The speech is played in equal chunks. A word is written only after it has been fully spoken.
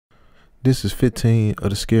This is 15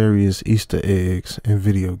 of the scariest Easter eggs in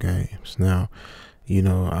video games. Now, you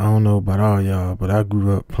know, I don't know about all y'all, but I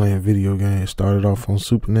grew up playing video games. Started off on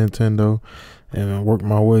Super Nintendo and I worked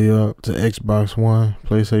my way up to Xbox One,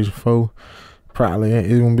 PlayStation 4. Probably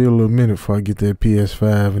it's gonna be a little minute before I get that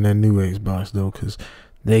PS5 and that new Xbox though, because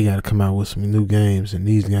they gotta come out with some new games, and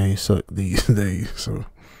these games suck these days. So,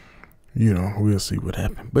 you know, we'll see what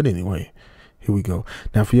happens. But anyway, here we go.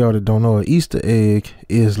 Now, for y'all that don't know, an Easter egg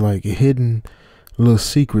is like hidden little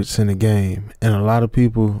secrets in the game. And a lot of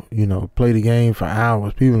people, you know, play the game for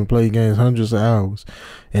hours. People play games hundreds of hours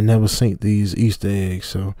and never seen these Easter eggs.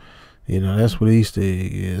 So, you know, that's what Easter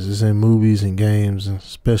egg is. It's in movies and games, and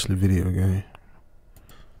especially video games.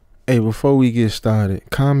 Hey, before we get started,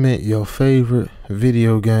 comment your favorite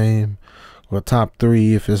video game or top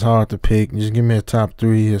 3 if it's hard to pick. Just give me a top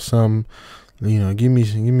 3 or something. You know, give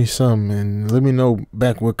me something, and let me know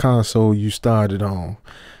back what console you started on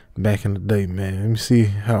back in the day, man. Let me see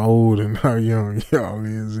how old and how young y'all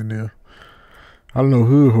is in there. I don't know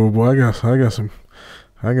hood, boy. I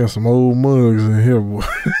got some old mugs in here, boy.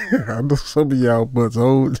 I know some of y'all butts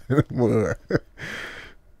old in the mud.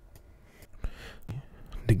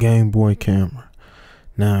 The Game Boy camera.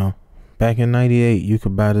 Now, back in '98, you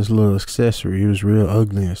could buy this little accessory. It was real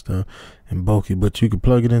ugly and stuff and bulky, but you could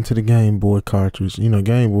plug it into the Game Boy cartridge. You know,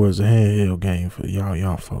 Game Boy is a handheld game for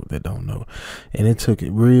y'all folk that don't know. And it took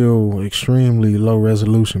real, extremely low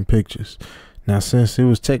resolution pictures. Now, since it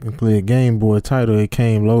was technically a Game Boy title, it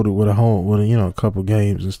came loaded with a couple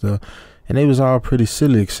games and stuff. And they was all pretty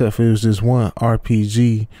silly, except for it was this one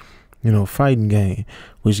RPG, you know, fighting game,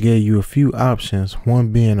 which gave you a few options.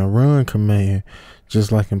 One being a run command, just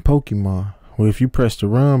like in Pokemon, where if you press the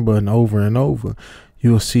run button over and over,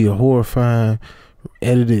 you'll see a horrifying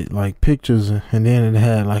edited like pictures, and then it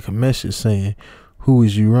had like a message saying, "Who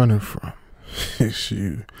is you running from?"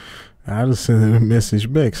 Shoot, I just sent it a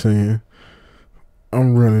message back saying,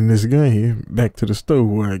 "I'm running this game back to the store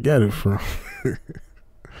where I got it from."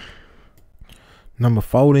 Number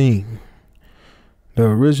 14. The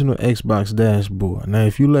original Xbox dashboard. Now,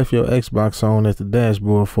 if you left your Xbox on at the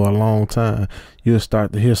dashboard for a long time, you'll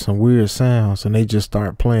start to hear some weird sounds, and they just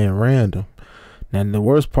start playing random. Now, the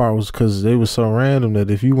worst part was because they were so random that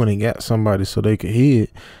if you went and got somebody so they could hear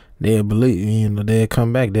it, they'd believe, you know, they'd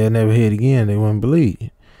come back, they'd never hear it again, they wouldn't believe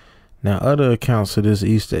it. Now, other accounts of this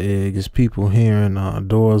Easter egg is people hearing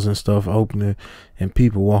doors and stuff opening, and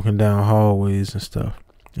people walking down hallways and stuff.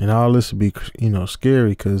 And all this would be, you know,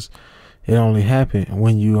 scary, because it only happened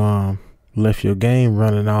when you left your game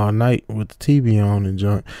running all night with the TV on and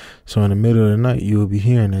junk. So in the middle of the night, you will be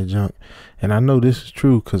hearing that junk. And I know this is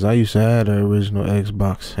true because I used to have the original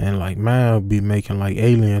Xbox, and like mine would be making like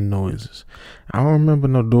alien noises. I don't remember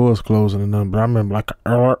no doors closing or nothing, but I remember like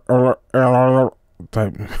a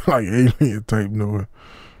type, like alien type noise.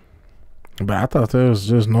 But I thought that was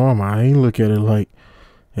just normal. I ain't look at it like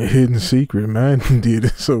a hidden secret, man. I did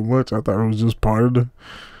it so much, I thought it was just part of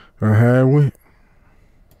how it went.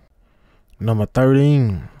 Number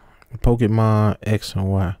 13, Pokemon X and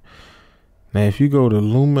Y. Now, if you go to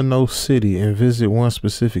Lumino City and visit one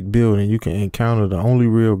specific building, you can encounter the only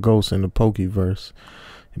real ghost in the Pokeverse.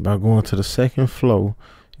 And by going to the second floor,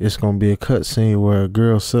 it's going to be a cutscene where a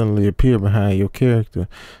girl suddenly appear behind your character,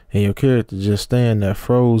 and your character just stand there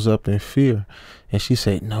froze up in fear. And she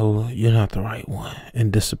said, "No, you're not the right one,"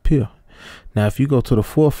 and disappear. Now, if you go to the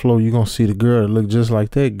 4th floor, you're going to see the girl that look just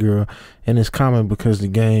like that girl. And it's common because the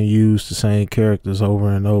game used the same characters over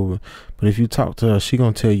and over. But if you talk to her, she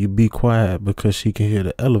going to tell you be quiet because she can hear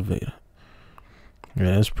the elevator.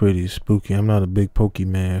 Yeah, that's pretty spooky. I'm not a big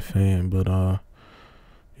Pokemon fan, but,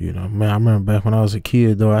 you know, man, I remember back when I was a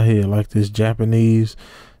kid, though, I had like this Japanese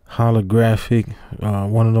holographic,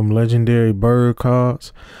 one of them legendary bird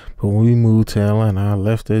cards. But when we moved to Atlanta, I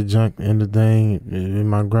left that junk in the thing in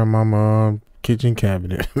my grandmama kitchen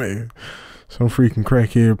cabinet. Man, some freaking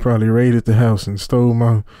crackhead probably raided the house and stole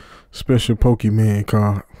my special Pokemon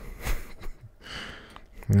card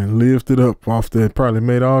and lived it up off that. Probably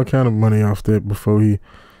made all kind of money off that before he,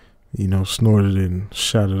 you know, snorted it and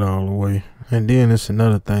shot it all away. And then it's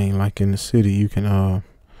another thing, like in the city, you can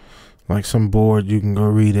like some board you can go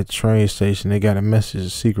read at the train station. They got a message, a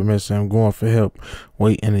secret message, "I'm going for help.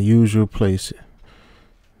 Wait in the usual place."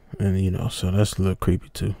 And you know, so that's a little creepy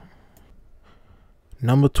too.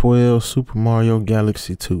 Number 12, Super Mario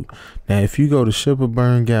Galaxy 2. Now, if you go to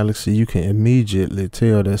Shipperburn Galaxy, you can immediately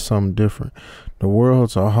tell there's something different. The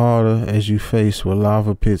worlds are harder as you face with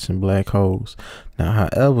lava pits and black holes. Now,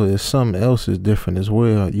 however, if something else is different as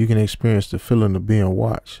well, you can experience the feeling of being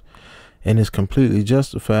watched. And it's completely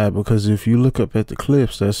justified, because if you look up at the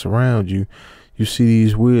cliffs that surround you, You see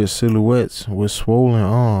these weird silhouettes with swollen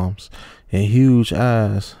arms and huge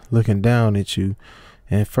eyes looking down at you,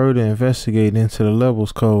 and further investigating into the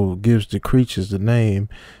levels code gives the creatures the name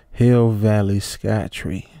Hell Valley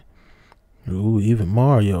Skytree. Ooh, even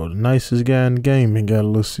Mario, the nicest guy in the game, and got a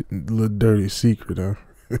little dirty secret,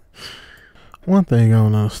 huh? One thing I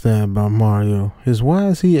don't understand about Mario is why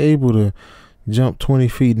is he able to jump 20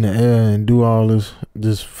 feet in the air and do all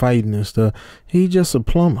this fighting and stuff? He just a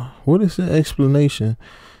plumber. What is the explanation?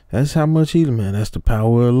 That's how much man. That's the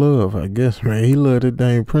power of love, I guess, man. He loved that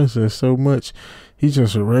dang princess so much. He's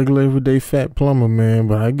just a regular, everyday fat plumber, man.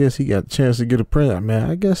 But I guess he got a chance to get a prince, man.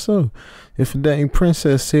 I guess so. If a dang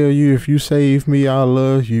princess tell you, if you save me, I'll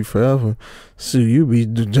love you forever. So you be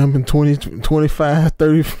jumping 20, 25,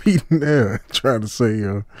 30 feet in the air trying to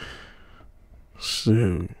say,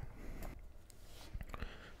 shoot.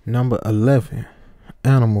 Number 11,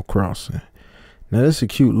 Animal Crossing. Now, this is a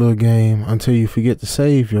cute little game until you forget to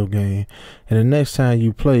save your game. And the next time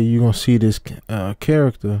you play, you're going to see this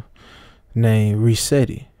character named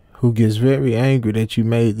Resetti, who gets very angry that you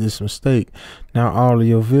made this mistake. Now, all of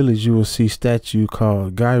your village, you will see statues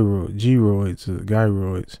called gyroids.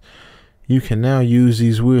 You can now use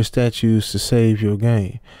these weird statues to save your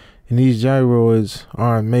game. And these gyroids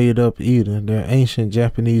aren't made up either. They're ancient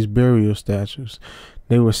Japanese burial statues.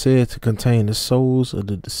 They were said to contain the souls of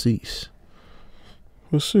the deceased.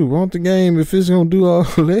 Well, shoot, want the game, if it's going to do all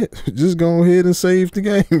that, just go ahead and save the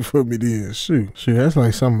game for me then. Shoot, that's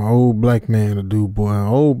like something an old black man to do, boy. An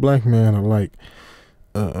old black man will like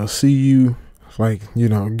see you, like, you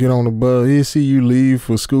know, get on the bus. He'll see you leave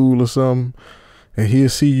for school or something, and he'll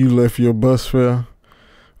see you left your bus fare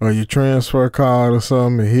or your transfer card or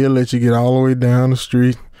something, and he'll let you get all the way down the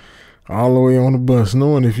street, all the way on the bus,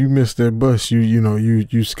 knowing if you miss that bus,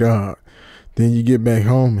 you scarred. Then you get back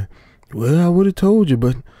home and, well, I would have told you,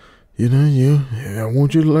 but, I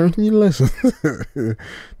want you to learn your lesson.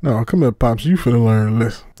 No, come here, Pops, you finna learn a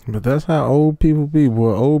lesson. But that's how old people be,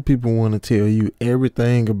 boy. Old people want to tell you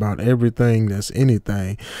everything about everything that's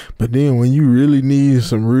anything. But then when you really need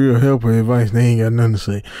some real help or advice, they ain't got nothing to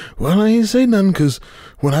say. Well, I ain't say nothing because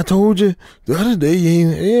when I told you the other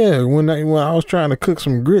day, when I was trying to cook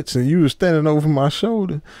some grits and you was standing over my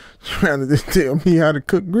shoulder trying to tell me how to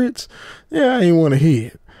cook grits, I ain't want to hear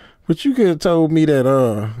it. But you could have told me that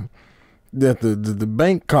that the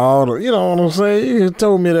bank called, or, you know what I'm saying? You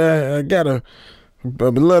told me that I got a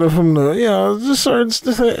letter from the, just certain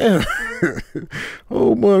stuff.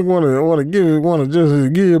 Old boy want to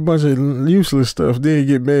just give you a bunch of useless stuff, then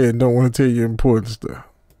get mad and don't want to tell you important stuff.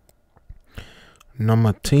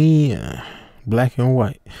 Number 10, Black and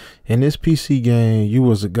White. In this PC game, you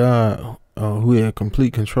was a god who had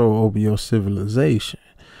complete control over your civilization.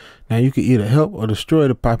 Now, you could either help or destroy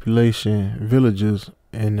the population, villages,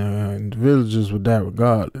 and the villagers would die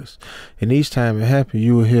regardless. And each time it happened,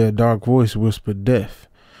 you would hear a dark voice whisper death.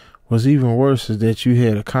 What's even worse is that you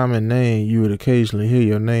had a common name. You would occasionally hear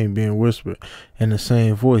your name being whispered in the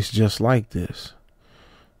same voice just like this.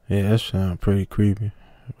 Yeah, that sounds pretty creepy.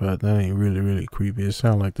 But that ain't really creepy. It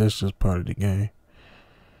sounds like that's just part of the game.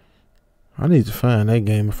 I need to find that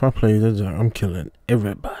game. If I play that, I'm killing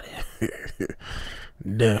everybody.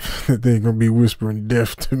 Death. They're gonna be whispering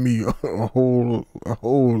death to me a whole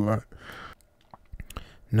lot.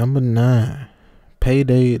 Number 9,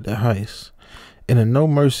 Payday the Heist. In a No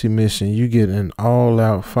Mercy mission, you get an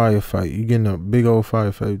all-out firefight. You get in a big old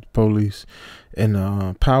firefight with the police,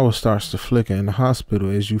 and power starts to flicker in the hospital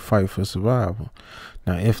as you fight for survival.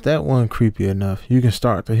 Now, if that wasn't creepy enough, you can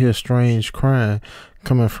start to hear strange crying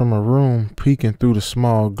coming from a room peeking through the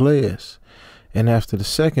small glass. And after the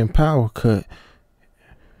second power cut,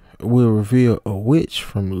 will reveal a witch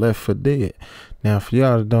from Left 4 Dead. Now, for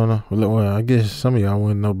y'all that don't know, well, I guess some of y'all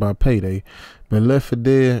wouldn't know about Payday, but Left 4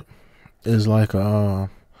 Dead is like a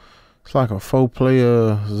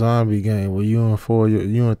 4-player zombie game where you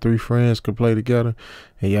and 3 friends could play together,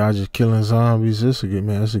 and y'all just killing zombies. It's a good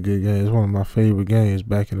game. It's one of my favorite games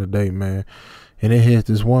back in the day, man. And it had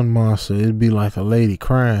this one monster. It'd be like a lady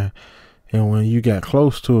crying, and when you got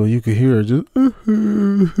close to her, you could hear her just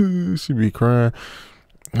she'd be crying.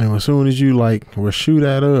 And as soon as you will shoot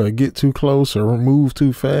at her or get too close or move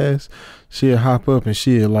too fast, she'll hop up and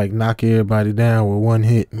she'll knock everybody down with one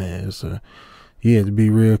hit, man. So you had to be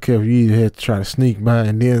real careful. You either had to try to sneak by,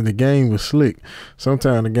 and then the game was slick.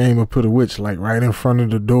 Sometimes the game would put a witch right in front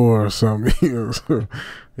of the door or something. So,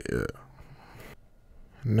 yeah.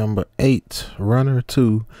 Number 8, Runner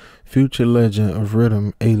 2, Future Legend of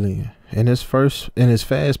Rhythm Alien. In its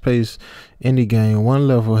fast-paced indie game, one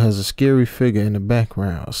level has a scary figure in the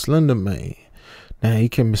background, Slender Man. Now, he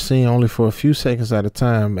can be seen only for a few seconds at a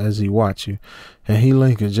time as he watch you, and he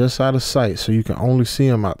lingers just out of sight, so you can only see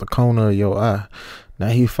him out the corner of your eye. Now,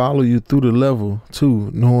 he follow you through the level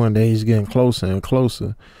too, knowing that he's getting closer and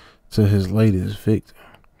closer to his latest victim.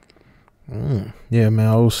 Yeah, man,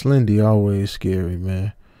 old Slendy always scary,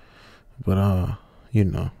 man. But you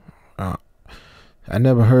know, I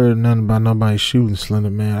never heard nothing about nobody shooting Slender,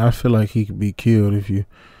 man. I feel like he could be killed if you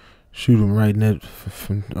shoot him right in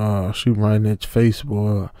that, shoot him right in that face,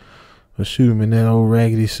 boy, or shoot him in that old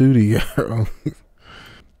raggedy suit he got.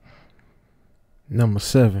 Number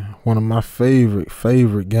 7, one of my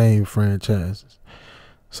favorite game franchises.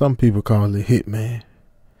 Some people call it Hitman.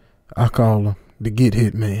 I call him the Get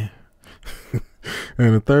Hitman.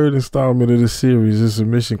 And the third installment of the series is a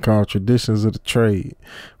mission called Traditions of the Trade,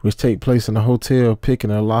 which take place in a hotel. Picking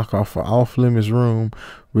a lock off an off-limits room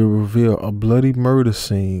will reveal a bloody murder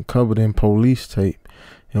scene covered in police tape.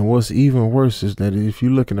 And what's even worse is that if you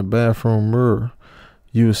look in the bathroom mirror,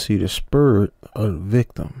 you will see the spirit of the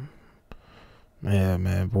victim. Yeah,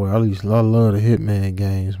 man, boy, I love the Hitman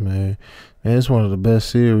games, man. And it's one of the best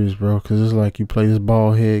series, bro, because it's like you play this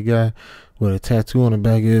bald head guy with a tattoo on the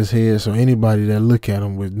back of his head, so anybody that look at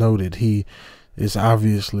him would know that he is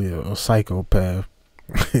obviously a psychopath.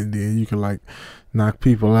 And then you can like knock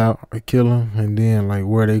people out or kill them, and then like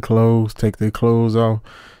wear their clothes, take their clothes off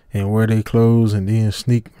and wear their clothes, and then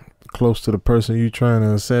sneak close to the person you trying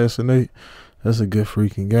to assassinate. That's a good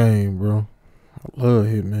freaking game, bro. I love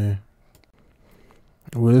Hitman.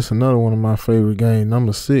 Well, it's another one of my favorite games.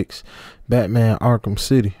 Number 6, Batman Arkham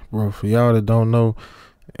City, bro. For y'all that don't know,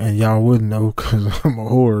 and y'all wouldn't know because I'm a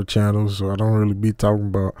horror channel, so I don't really be talking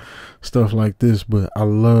about stuff like this, but I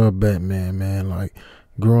love Batman, man. Like,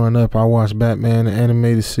 growing up, I watched Batman the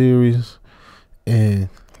animated series, and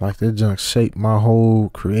like that junk shaped my whole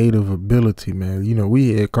creative ability, man. You know,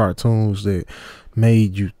 we had cartoons that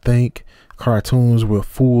made you think, cartoons with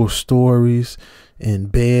full stories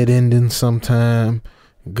and bad endings sometime,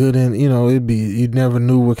 good end, you know, you never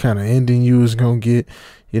knew what kind of ending you was gonna get.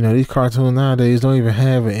 You know, these cartoons nowadays don't even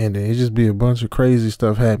have an ending. It just be a bunch of crazy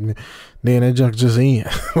stuff happening. Then that junk just end.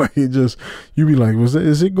 Like, it just, you be like,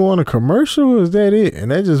 is it going to commercial or is that it? And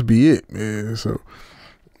that just be it, man. So,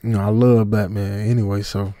 you know, I love Batman anyway.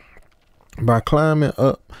 So, by climbing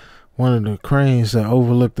up one of the cranes that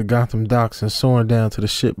overlook the Gotham docks and soaring down to the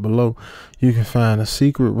ship below, you can find a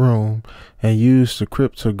secret room and use the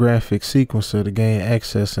cryptographic sequencer to gain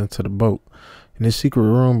access into the boat. And this secret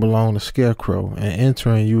room belongs to Scarecrow, and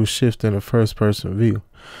entering you will shift in a first-person view.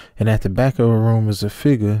 And at the back of the room is a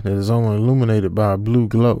figure that is only illuminated by a blue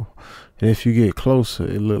glow. And if you get closer,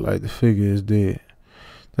 it looks like the figure is dead.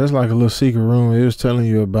 That's like a little secret room. It was telling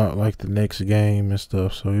you about like the next game and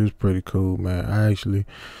stuff, so it was pretty cool, man. I actually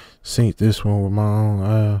seen this one with my own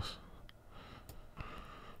eyes.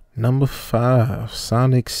 Number 5,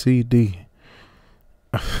 Sonic CD.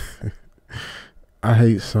 I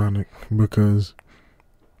hate Sonic because,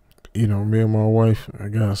 you know, me and my wife, I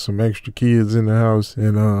got some extra kids in the house,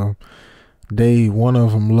 and one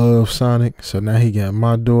of them loves Sonic, so now he got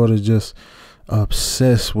my daughter just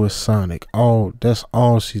obsessed with Sonic. That's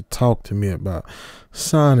all she talked to me about.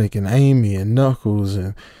 Sonic and Amy and Knuckles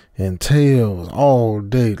and Tails all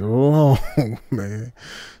day long, man.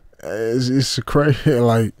 It's crazy,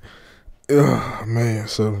 like, ugh, man.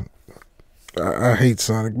 So I hate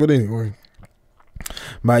Sonic, but anyway.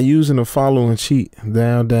 By using the following cheat,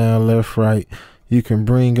 down, left, right, you can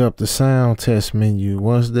bring up the sound test menu.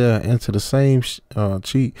 Once there, enter the same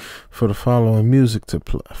cheat for the following music to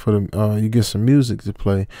play. You get some music to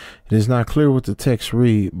play. It is not clear what the text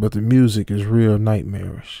read, but the music is real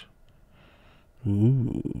nightmarish.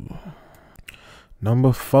 Ooh.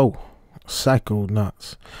 Number 4,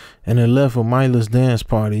 Psychonauts. In the level Mila's Dance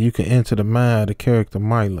Party, you can enter the mind of the character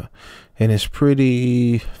Mila. And it's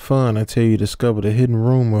pretty fun until you discover the hidden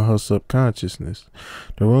room of her subconsciousness.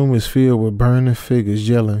 The room is filled with burning figures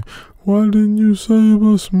yelling, "Why didn't you save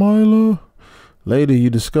us, Mila?" Later,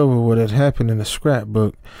 you discover what had happened in the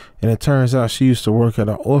scrapbook, and it turns out she used to work at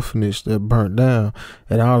an orphanage that burnt down,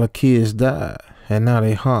 and all the kids died, and now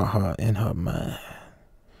they haunt her in her mind.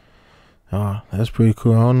 That's pretty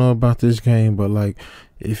cool. I don't know about this game, but like,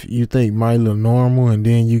 if you think Mila normal and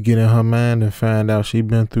then you get in her mind and find out she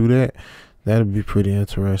been through that, that'd be pretty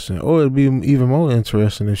interesting. Or it'd be even more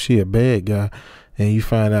interesting if she a bad guy and you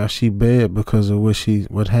find out she bad because of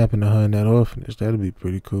what happened to her in that orphanage. That'd be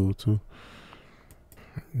pretty cool too.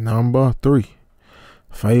 Number 3,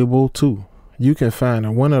 Fable 2. You can find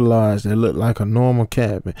a winter lodge that look like a normal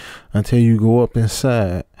cabin until you go up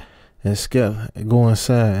inside. and go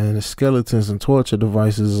inside, and the skeletons and torture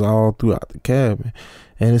devices is all throughout the cabin,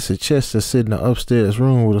 and it's a chest that's sitting in the upstairs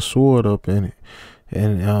room with a sword up in it,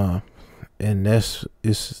 and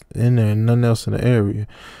it's in there and nothing else in the area,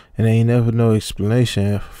 and there ain't never no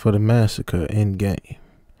explanation for the massacre in game.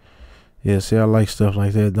 Yeah, see, I like stuff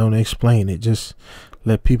like that. Don't explain it, just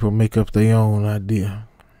let people make up their own idea.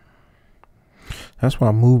 That's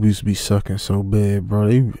why movies be sucking so bad, bro.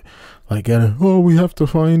 They like we have to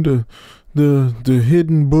find the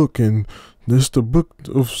hidden book, and this the book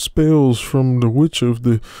of spells from the witch of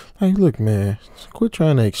the. Like, look, man, quit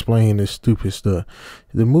trying to explain this stupid stuff.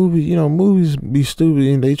 The movie, movies be stupid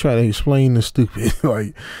and they try to explain the stupid.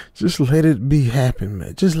 Like, just let it be happen,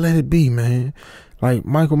 man. Just let it be, man. Like,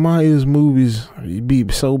 Michael Myers movies be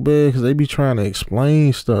so bad because they be trying to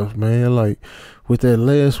explain stuff, man. Like, with that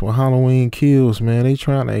last one, Halloween Kills, man, they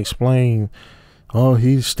trying to explain, oh,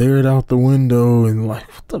 he stared out the window and like,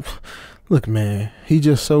 what the look, man, he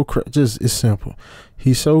just so it's simple.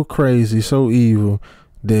 He's so crazy, so evil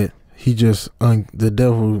that he just, the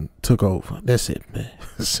devil took over. That's it, man.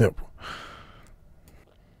 It's simple.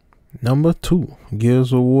 Number 2,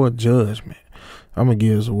 Gears of War Judgment. I'm a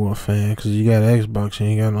Gears of War fan because you got Xbox, you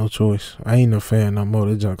ain't got no choice. I ain't a fan no more.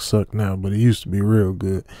 That junk suck now, but it used to be real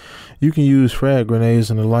good. You can use frag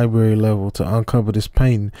grenades in the library level to uncover this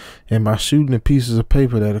painting, and by shooting the pieces of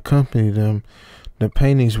paper that accompany them, the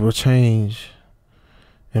paintings will change,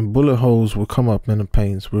 and bullet holes will come up in the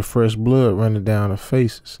paintings with fresh blood running down the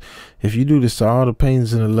faces. If you do this to all the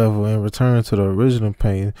paintings in the level and return to the original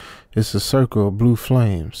painting, it's a circle of blue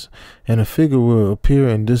flames, and a figure will appear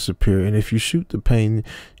and disappear. And if you shoot the painting,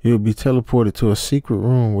 you'll be teleported to a secret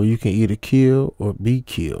room where you can either kill or be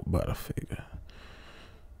killed by the figure.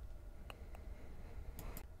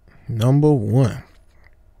 Number 1,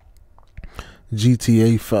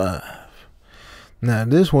 GTA 5. Now,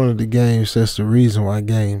 this one of the games that's the reason why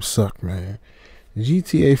games suck, man.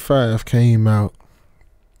 GTA 5 came out,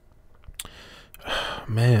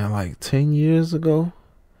 man, like 10 years ago,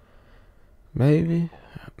 maybe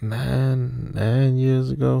 9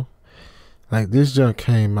 years ago. Like, this junk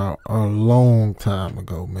came out a long time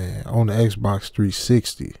ago, man, on the Xbox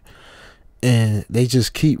 360. And they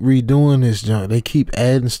just keep redoing this junk. They keep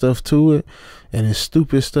adding stuff to it, and it's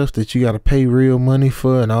stupid stuff that you got to pay real money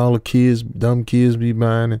for, and all the kids, dumb kids, be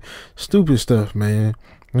buying it. Stupid stuff, man.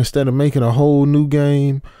 Instead of making a whole new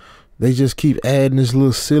game, they just keep adding this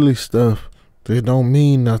little silly stuff that don't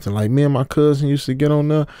mean nothing. Like, me and my cousin used to get on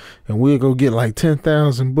there, and we'd go get like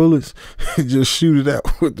 10,000 bullets and just shoot it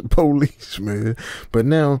out with the police, man. But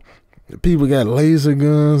now people got laser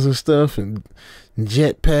guns and stuff, and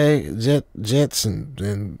jets and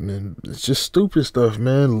it's just stupid stuff,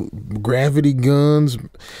 man. Gravity guns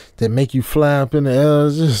that make you fly up in the air.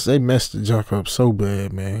 It's just, they messed the junk up so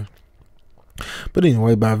bad, man. But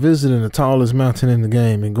anyway, by visiting the tallest mountain in the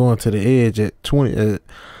game and going to the edge at 23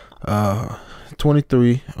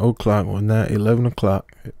 o'clock, or 11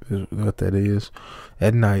 o'clock is what that is,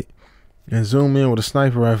 at night, and zoom in with a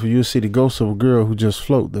sniper rifle, you'll see the ghost of a girl who just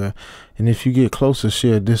float there. And if you get closer,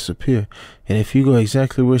 she'll disappear. And if you go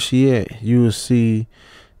exactly where she at, you will see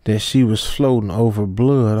that she was floating over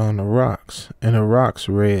blood on the rocks, and the rocks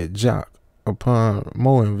read Jock. Upon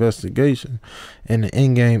more investigation in the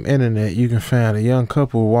in-game internet, you can find a young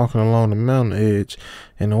couple walking along the mountain edge,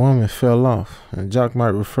 and the woman fell off. And Jock might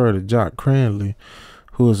refer to Jock Cranley,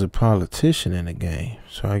 who is a politician in the game.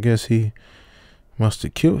 So I guess he must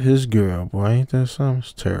have killed his girl, boy. Ain't that something?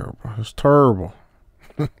 It's terrible. It's terrible.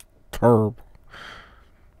 Terrible.